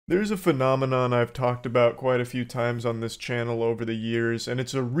There's a phenomenon I've talked about quite a few times on this channel over the years, and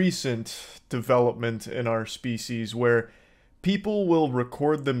it's a recent development in our species where people will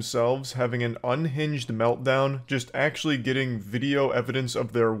record themselves having an unhinged meltdown, just actually getting video evidence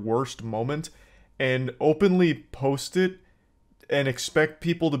of their worst moment, and openly post it and expect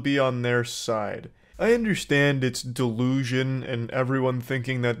people to be on their side. I understand it's delusion and everyone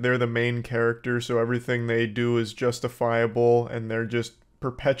thinking that they're the main character, so everything they do is justifiable and they're just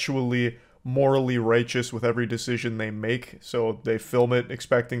perpetually morally righteous with every decision they make, so they film it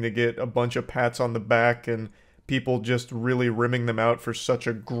expecting to get a bunch of pats on the back and people just really rimming them out for such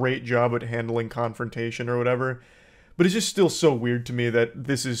a great job at handling confrontation or whatever. But it's just still so weird to me that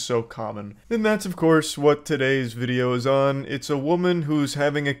this is so common. And that's of course what today's video is on. It's a woman who's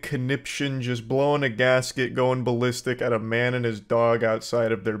having a conniption, just blowing a gasket, going ballistic at a man and his dog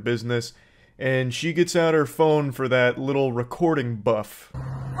outside of their business. And she gets out her phone for that little recording buff.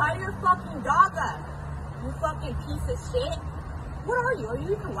 Tie your fucking dog up, you fucking piece of shit. What are you? Are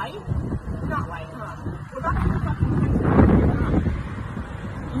you even white? You're not white, huh? What about your fucking country?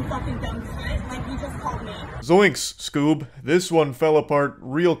 You fucking dumb shit, like you just called me. Zoinks, Scoob. This one fell apart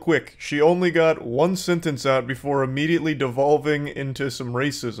real quick. She only got one sentence out before immediately devolving into some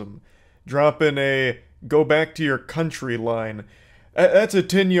racism. Dropping a "go back to your country" line. That's a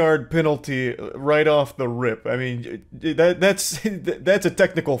 10-yard penalty right off the rip. I mean, that's a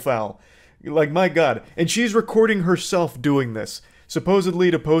technical foul. Like, my God. And she's recording herself doing this. Supposedly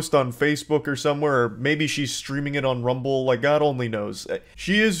to post on Facebook or somewhere, or maybe she's streaming it on Rumble, like God only knows.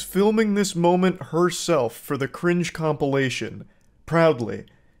 She is filming this moment herself for the cringe compilation, proudly,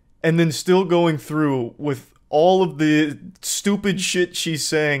 and then still going through with all of the stupid shit she's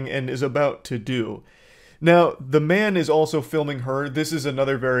saying and is about to do. Now, the man is also filming her. This is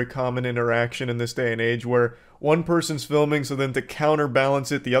another very common interaction in this day and age where one person's filming, so then to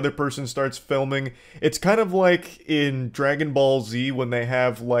counterbalance it, the other person starts filming. It's kind of like in Dragon Ball Z when they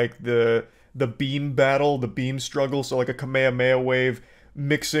have like the beam battle, the beam struggle, so like a Kamehameha wave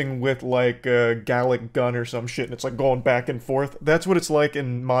mixing with like a Gallic gun or some shit, and it's like going back and forth. That's what it's like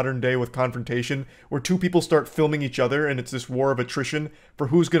in modern day with confrontation, where two people start filming each other and it's this war of attrition for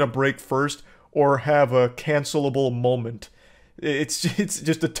who's gonna break first or have a cancelable moment. It's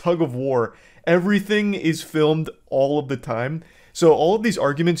just a tug of war. Everything is filmed all of the time. So all of these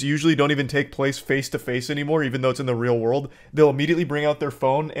arguments usually don't even take place face to face anymore, even though it's in the real world. They'll immediately bring out their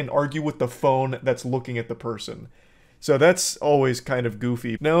phone and argue with the phone that's looking at the person. So that's always kind of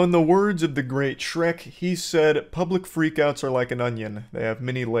goofy. Now, in the words of the great Shrek, he said, "Public freakouts are like an onion. They have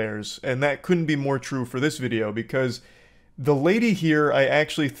many layers." And that couldn't be more true for this video, because the lady here, I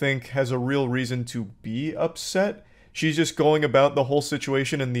actually think, has a real reason to be upset. She's just going about the whole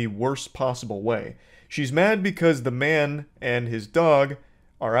situation in the worst possible way. She's mad because the man and his dog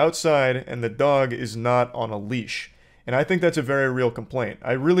are outside and the dog is not on a leash. And I think that's a very real complaint.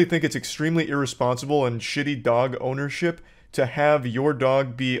 I really think it's extremely irresponsible and shitty dog ownership to have your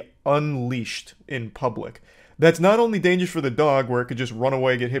dog be unleashed in public. That's not only dangerous for the dog, where it could just run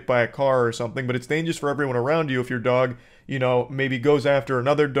away, get hit by a car or something, but it's dangerous for everyone around you if your dog, you know, maybe goes after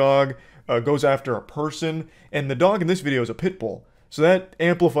another dog, goes after a person, and the dog in this video is a pit bull. So that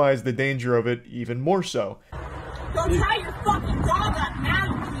amplifies the danger of it even more so. Go tie your fucking dog up now,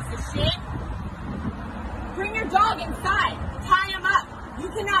 you piece of shit. Bring your dog inside. Tie him up. You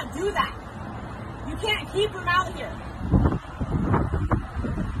cannot do that. You can't keep him out here.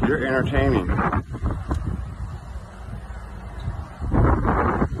 You're entertaining. Dude,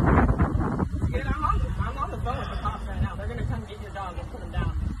 I'm on the phone with the cops right now. They're gonna come get your dog and put him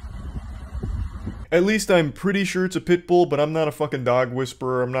down. At least I'm pretty sure it's a pit bull, but I'm not a fucking dog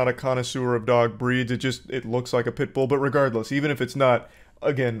whisperer. I'm not a connoisseur of dog breeds. It looks like a pit bull. But regardless, even if it's not,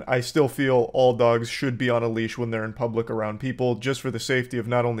 again, I still feel all dogs should be on a leash when they're in public around people, just for the safety of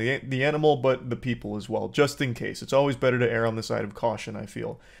not only the animal, but the people as well, just in case. It's always better to err on the side of caution, I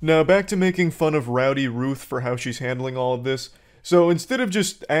feel. Now, back to making fun of Rowdy Ruth for how she's handling all of this. So instead of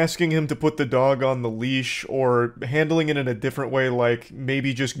just asking him to put the dog on the leash or handling it in a different way, like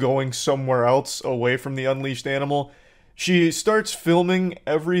maybe just going somewhere else away from the unleashed animal, she starts filming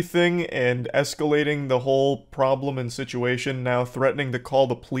everything and escalating the whole problem and situation, now threatening to call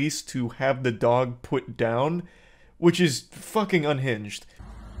the police to have the dog put down, which is fucking unhinged.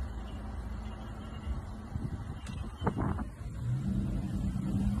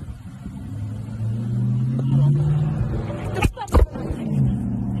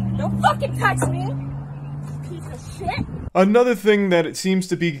 Don't fucking touch me, piece of shit. Another thing that it seems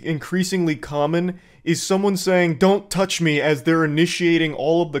to be increasingly common is someone saying, "Don't touch me," as they're initiating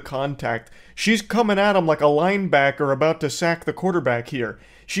all of the contact. She's coming at him like a linebacker about to sack the quarterback here.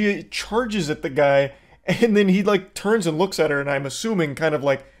 She charges at the guy, and then he like turns and looks at her, and I'm assuming kind of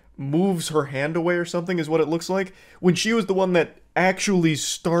like moves her hand away or something is what it looks like, when she was the one that actually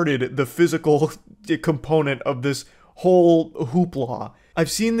started the physical component of this whole hoopla.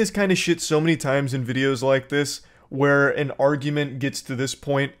 I've seen this kind of shit so many times in videos like this, where an argument gets to this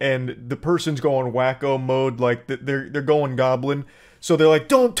point and the person's going wacko mode, like they're going goblin. So they're like,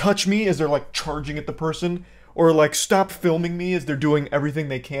 don't touch me, as they're like charging at the person, or like stop filming me, as they're doing everything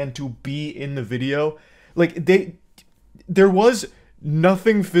they can to be in the video. Like there was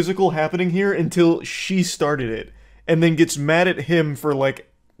nothing physical happening here until she started it, and then gets mad at him for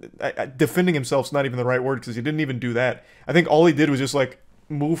like defending himself's not even the right word, because he didn't even do that. I think all he did was just like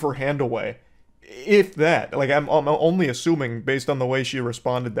move her hand away. If that. Like, I'm only assuming based on the way she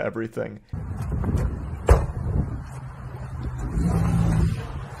responded to everything.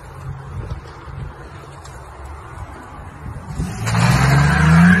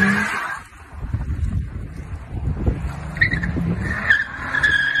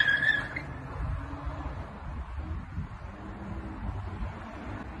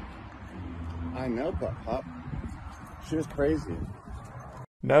 I know, but Pop, she was crazy.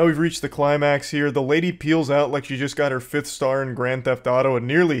 Now we've reached the climax here. The lady peels out like she just got her 5th star in Grand Theft Auto and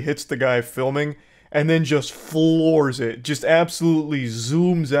nearly hits the guy filming, and then just floors it. Just absolutely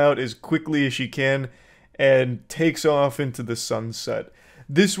zooms out as quickly as she can and takes off into the sunset.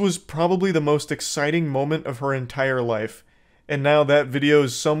 This was probably the most exciting moment of her entire life. And now that video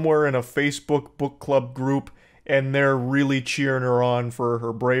is somewhere in a Facebook book club group, and they're really cheering her on for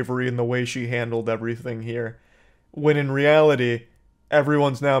her bravery and the way she handled everything here. When in reality,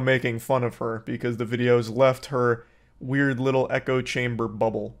 everyone's now making fun of her because the video's left her weird little echo chamber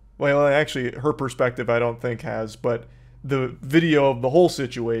bubble. Well, actually, her perspective I don't think has, but the video of the whole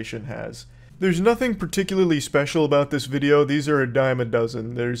situation has. There's nothing particularly special about this video. These are a dime a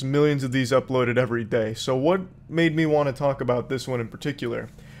dozen. There's millions of these uploaded every day. So what made me want to talk about this one in particular?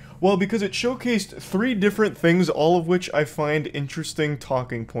 Well, because it showcased 3 different things, all of which I find interesting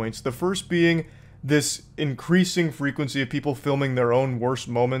talking points. The first being this increasing frequency of people filming their own worst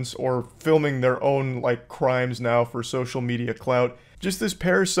moments, or filming their own, like, crimes now for social media clout. Just this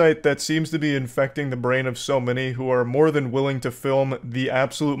parasite that seems to be infecting the brain of so many who are more than willing to film the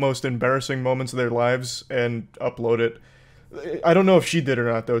absolute most embarrassing moments of their lives and upload it. I don't know if she did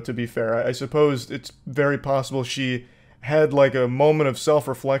or not, though, to be fair. I suppose it's very possible she had, like, a moment of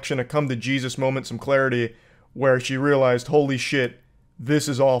self-reflection, a come-to-Jesus moment, some clarity, where she realized, holy shit, this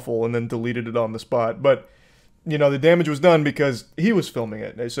is awful, and then deleted it on the spot. But, you know, the damage was done because he was filming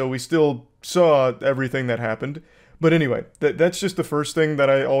it, so we still saw everything that happened. But anyway, that's just the first thing that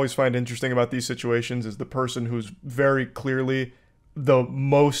I always find interesting about these situations, is the person who's very clearly the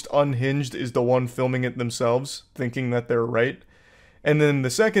most unhinged is the one filming it themselves, thinking that they're right. And then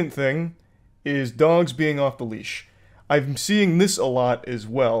the second thing is dogs being off the leash. I'm seeing this a lot as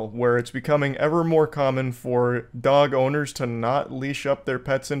well, where it's becoming ever more common for dog owners to not leash up their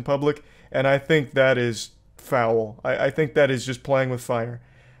pets in public, and I think that is foul. I think that is just playing with fire.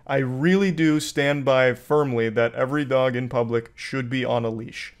 I really do stand by firmly that every dog in public should be on a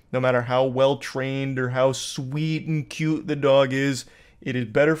leash. No matter how well trained or how sweet and cute the dog is, it is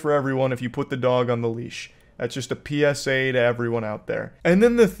better for everyone if you put the dog on the leash. That's just a PSA to everyone out there. And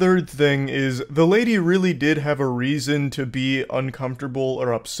then the third thing is, the lady really did have a reason to be uncomfortable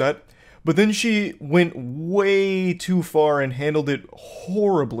or upset, but then she went way too far and handled it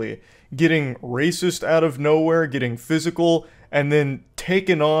horribly, getting racist out of nowhere, getting physical, and then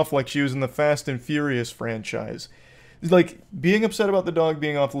taken off like she was in the Fast and Furious franchise. Like, being upset about the dog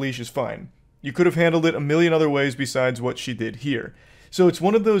being off the leash is fine. You could have handled it a million other ways besides what she did here. So it's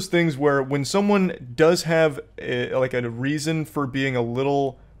one of those things where when someone does have like a reason for being a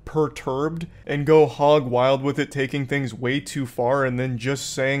little perturbed and go hog wild with it, taking things way too far, and then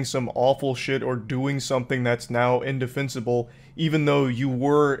just saying some awful shit or doing something that's now indefensible, even though you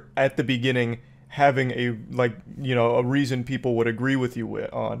were at the beginning having a, like, you know, a reason people would agree with you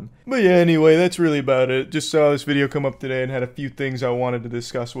on. But yeah, anyway, that's really about it. Just saw this video come up today and had a few things I wanted to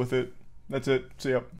discuss with it. That's it. See ya.